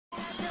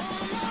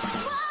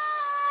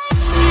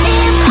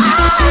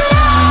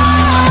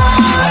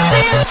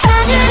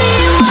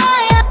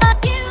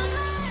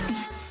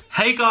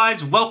Hey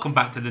guys, welcome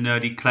back to the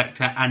Nerdy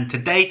Collector, and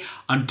today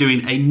I'm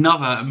doing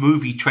another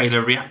movie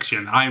trailer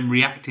reaction. I am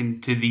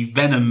reacting to the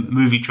Venom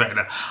movie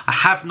trailer. I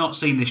have not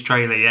seen this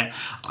trailer yet.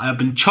 I've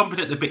been chomping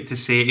at the bit to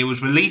see it. It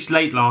was released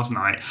late last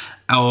night,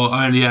 or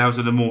early hours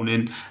of the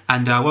morning,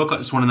 and I woke up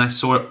this morning and I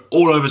saw it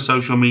all over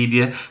social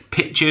media,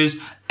 pictures,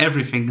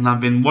 everything, and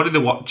I've been wanting to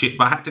watch it,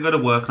 but I had to go to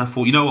work, and I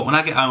thought, you know what, when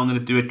I get home I'm going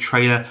to do a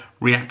trailer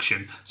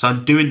reaction. So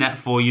I'm doing that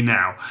for you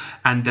now,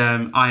 and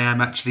I am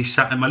actually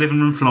sat in my living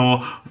room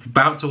floor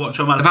about to watch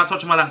on my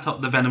laptop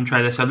the Venom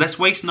trailer. So let's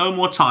waste no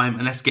more time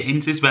and let's get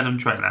into this Venom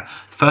trailer.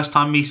 First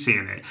time me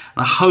seeing it, and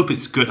I hope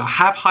it's good. I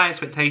have high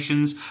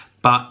expectations,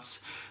 but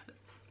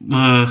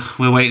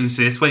we'll wait and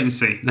see. Let's wait and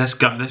see. Let's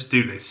go. Let's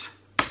do this.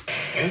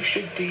 You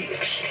should be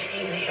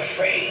extremely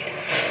afraid.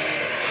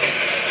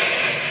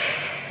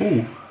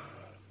 Ooh.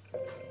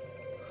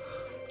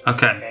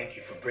 Okay.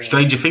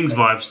 Stranger Things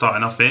vibe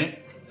starting off here.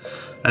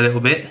 A little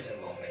bit.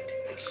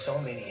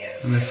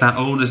 And they found,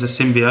 oh, there's a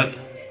symbiote.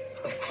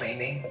 Of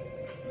claiming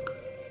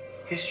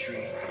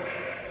history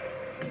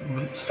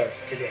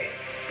starts today.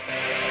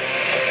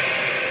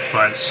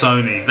 Right,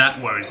 Sony.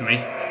 That worries me.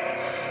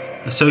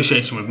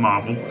 Association with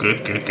Marvel.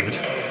 Good, good, good. The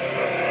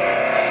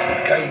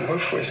guy you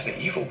work for is an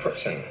evil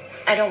person.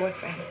 I don't work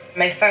for him.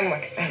 My firm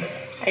works for him.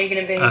 Are you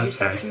gonna behave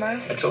yourself tomorrow?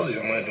 I told you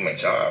I'm gonna do my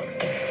job.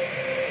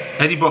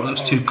 Eddie Brock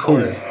looks too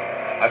cool.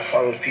 I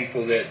follow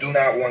people that do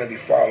not want to be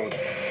followed.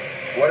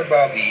 What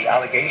about the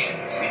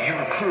allegations that you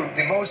recruit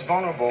the most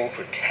vulnerable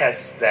for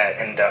tests that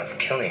end up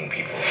killing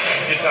people?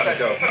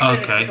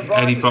 Okay,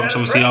 Eddie Brock's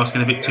obviously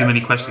asking a bit too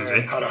many questions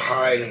here. How to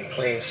hide in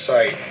plain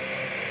sight.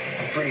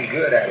 I'm pretty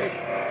good at it.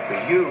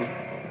 But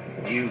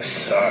you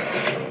suck.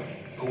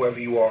 Whoever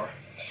you are.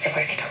 I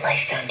work at the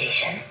Life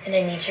Foundation, and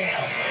I need your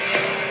help.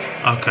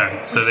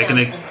 Okay, so they're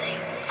gonna...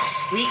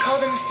 We call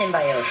them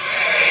symbiotes.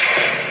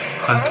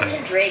 Okay.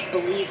 Carlton Drake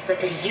believes that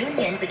the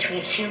union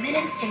between human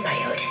and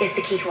symbiote is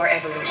the key to our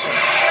evolution.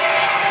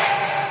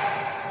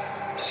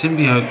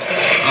 Symbiote.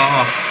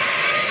 Oh.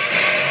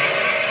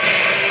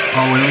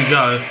 Oh, here we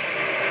go.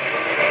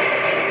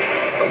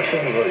 I'm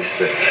feeling really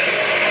sick.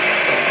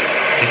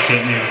 It's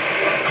hitting you.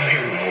 I'm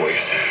hearing a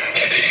voice.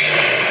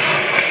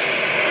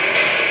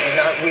 You're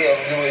not real.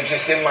 You were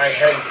just in my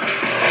head.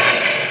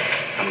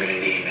 I'm gonna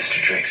need Mr.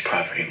 Drake's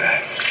property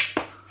back.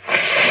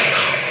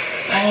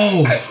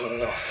 Oh. I don't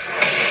know.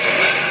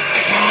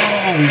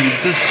 Oh,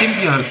 the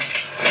symbiote.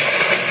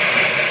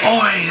 Oh,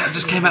 that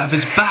just came out of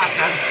his back.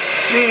 That's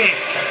sick.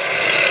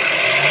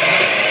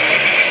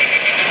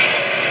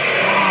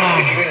 Oh.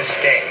 If you're gonna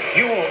stay,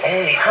 you will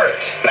only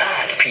hurt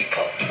bad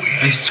people.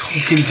 He's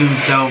talking to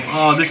himself.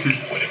 Oh, this is...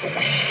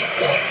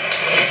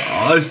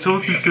 Oh, he's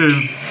talking to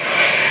him.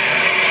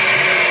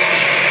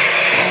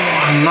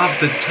 Oh, I love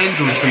the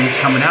tendril strings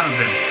coming out of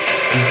him.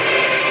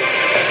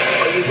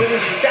 Are you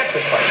willing to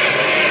sacrifice?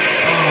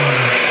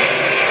 Oh.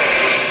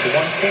 The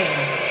one thing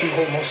you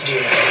hold most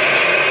dear.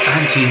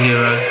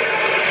 Anti-hero.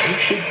 You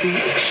should be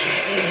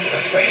extremely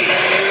afraid.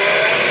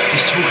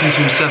 He's talking to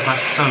himself.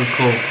 That's so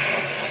cool.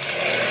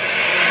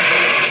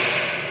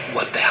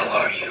 What the hell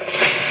are you?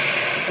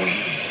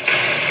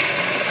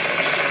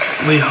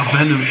 We are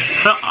Venom.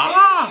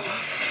 Ah!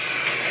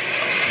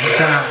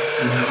 That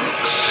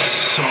looks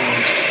so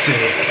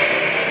sick.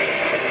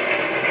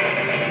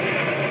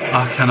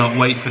 I cannot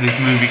wait for this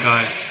movie,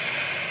 guys.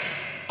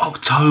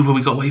 October,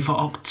 we got to wait for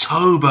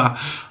October.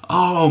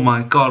 Oh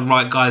my god,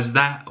 right guys,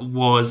 that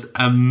was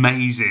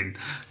amazing.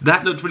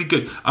 That looked really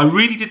good. I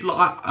really did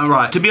like,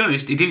 alright, to be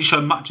honest, it didn't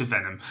show much of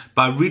Venom,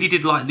 but I really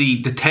did like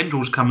the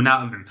tendrils coming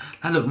out of him.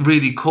 That looked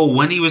really cool.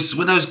 When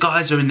those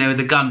guys are in there with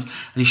the guns, and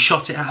he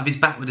shot it out of his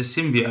back with a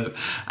symbiote,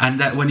 and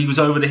that when he was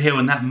over the hill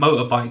and that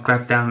motorbike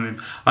grabbed down on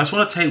him. I just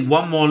want to take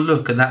one more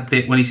look at that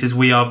bit when he says,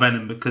 "We are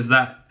Venom," because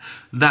that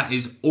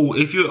is all.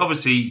 If you're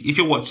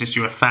watching this,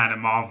 you're a fan of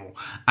Marvel,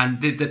 and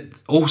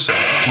also,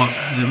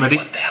 ready?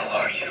 What the hell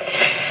are you?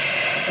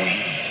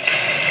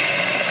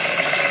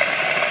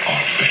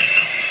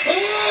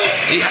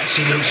 It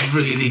actually looks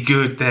really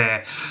good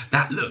there.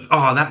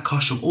 That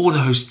costume, all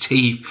those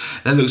teeth,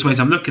 that looks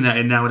amazing. I'm looking at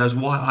it now with those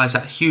white eyes,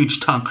 that huge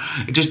tongue.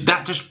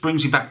 That just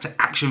brings me back to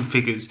action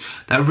figures.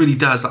 That really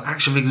does. Like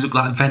action figures look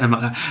like Venom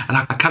like that. And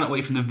I cannot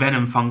wait for the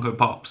Venom Funko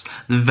Pops,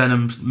 the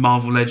Venom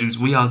Marvel Legends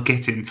we are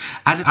getting,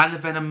 and the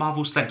Venom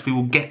Marvel Selects we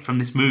will get from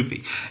this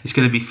movie. It's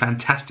going to be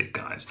fantastic,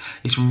 guys.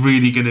 It's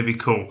really going to be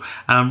cool,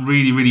 and I'm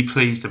really, really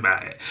pleased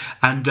about it.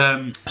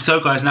 And so,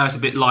 guys, now it's a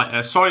bit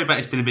lighter. Sorry about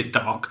it's been a bit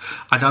dark.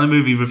 I've done a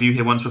movie review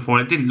here once before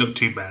and it didn't look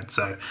too bad,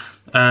 so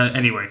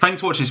anyway,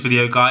 thanks for watching this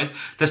video, guys.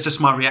 That's just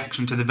my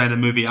reaction to the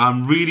Venom movie.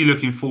 I'm really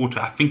looking forward to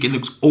it. I think it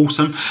looks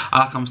awesome.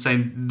 Like I'm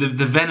saying,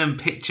 the Venom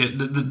picture,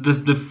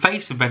 the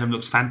face of Venom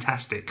looks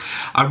fantastic.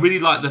 I really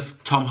like the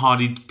Tom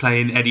Hardy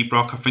playing Eddie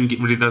Brock. I think it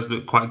really does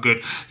look quite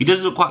good. He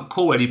does look quite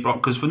cool, Eddie Brock,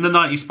 because from the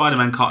 90s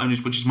Spider-Man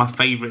cartoons, which is my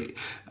favourite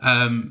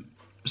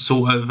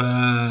sort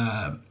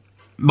of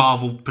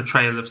Marvel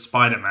portrayal of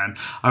Spider-Man.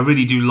 I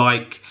really do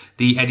like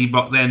the Eddie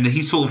Brock then.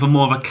 He's sort of a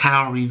more of a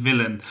cowardly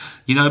villain,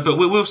 you know, but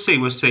we'll see,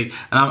 we'll see.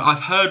 And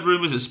I've heard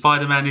rumours that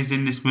Spider-Man is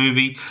in this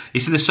movie.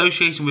 It's in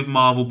association with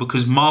Marvel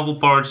because Marvel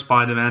borrowed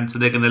Spider-Man, so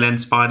they're going to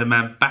lend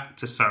Spider-Man back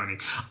to Sony,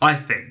 I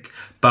think.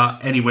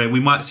 But anyway, we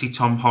might see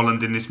Tom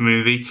Holland in this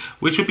movie,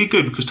 which would be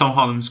good because Tom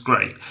Holland's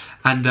great.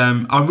 And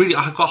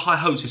I've got high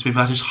hopes this movie.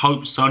 I just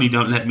hope Sony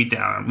don't let me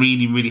down. I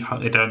really, really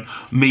hope they don't,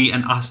 me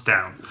and us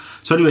down.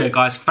 So anyway,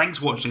 guys, thanks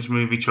for watching this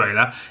movie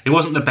trailer. It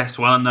wasn't the best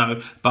one, I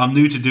know, but I'm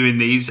new to doing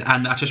these,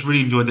 and I just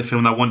really enjoyed the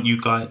film. I want you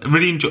guys, I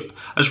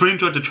just really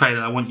enjoyed the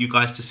trailer. I want you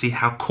guys to see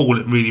how cool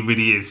it really,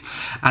 really is.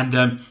 And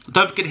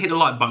don't forget to hit the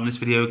like button on this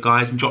video,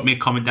 guys, and drop me a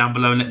comment down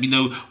below and let me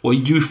know what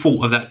you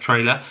thought of that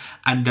trailer.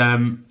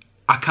 And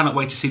I cannot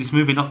wait to see this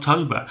movie in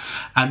October.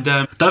 And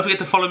don't forget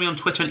to follow me on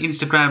Twitter and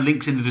Instagram,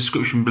 links in the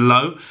description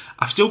below.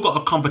 I've still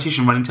got a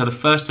competition running until the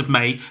 1st of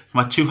May for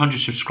my 200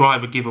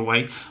 subscriber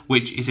giveaway,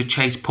 which is a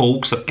chase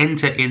pool, so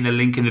enter in the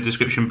link in the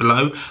description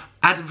below.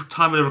 At the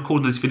time of the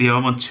recording of this video,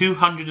 I'm on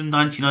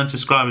 299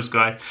 subscribers,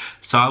 guys,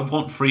 so I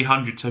want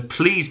 300, so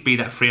please be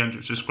that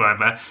 300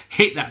 subscriber,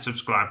 hit that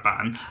subscribe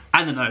button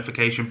and the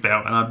notification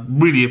bell, and I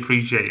really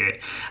appreciate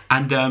it.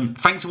 And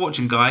thanks for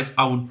watching, guys.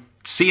 I will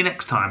see you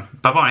next time.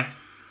 Bye-bye.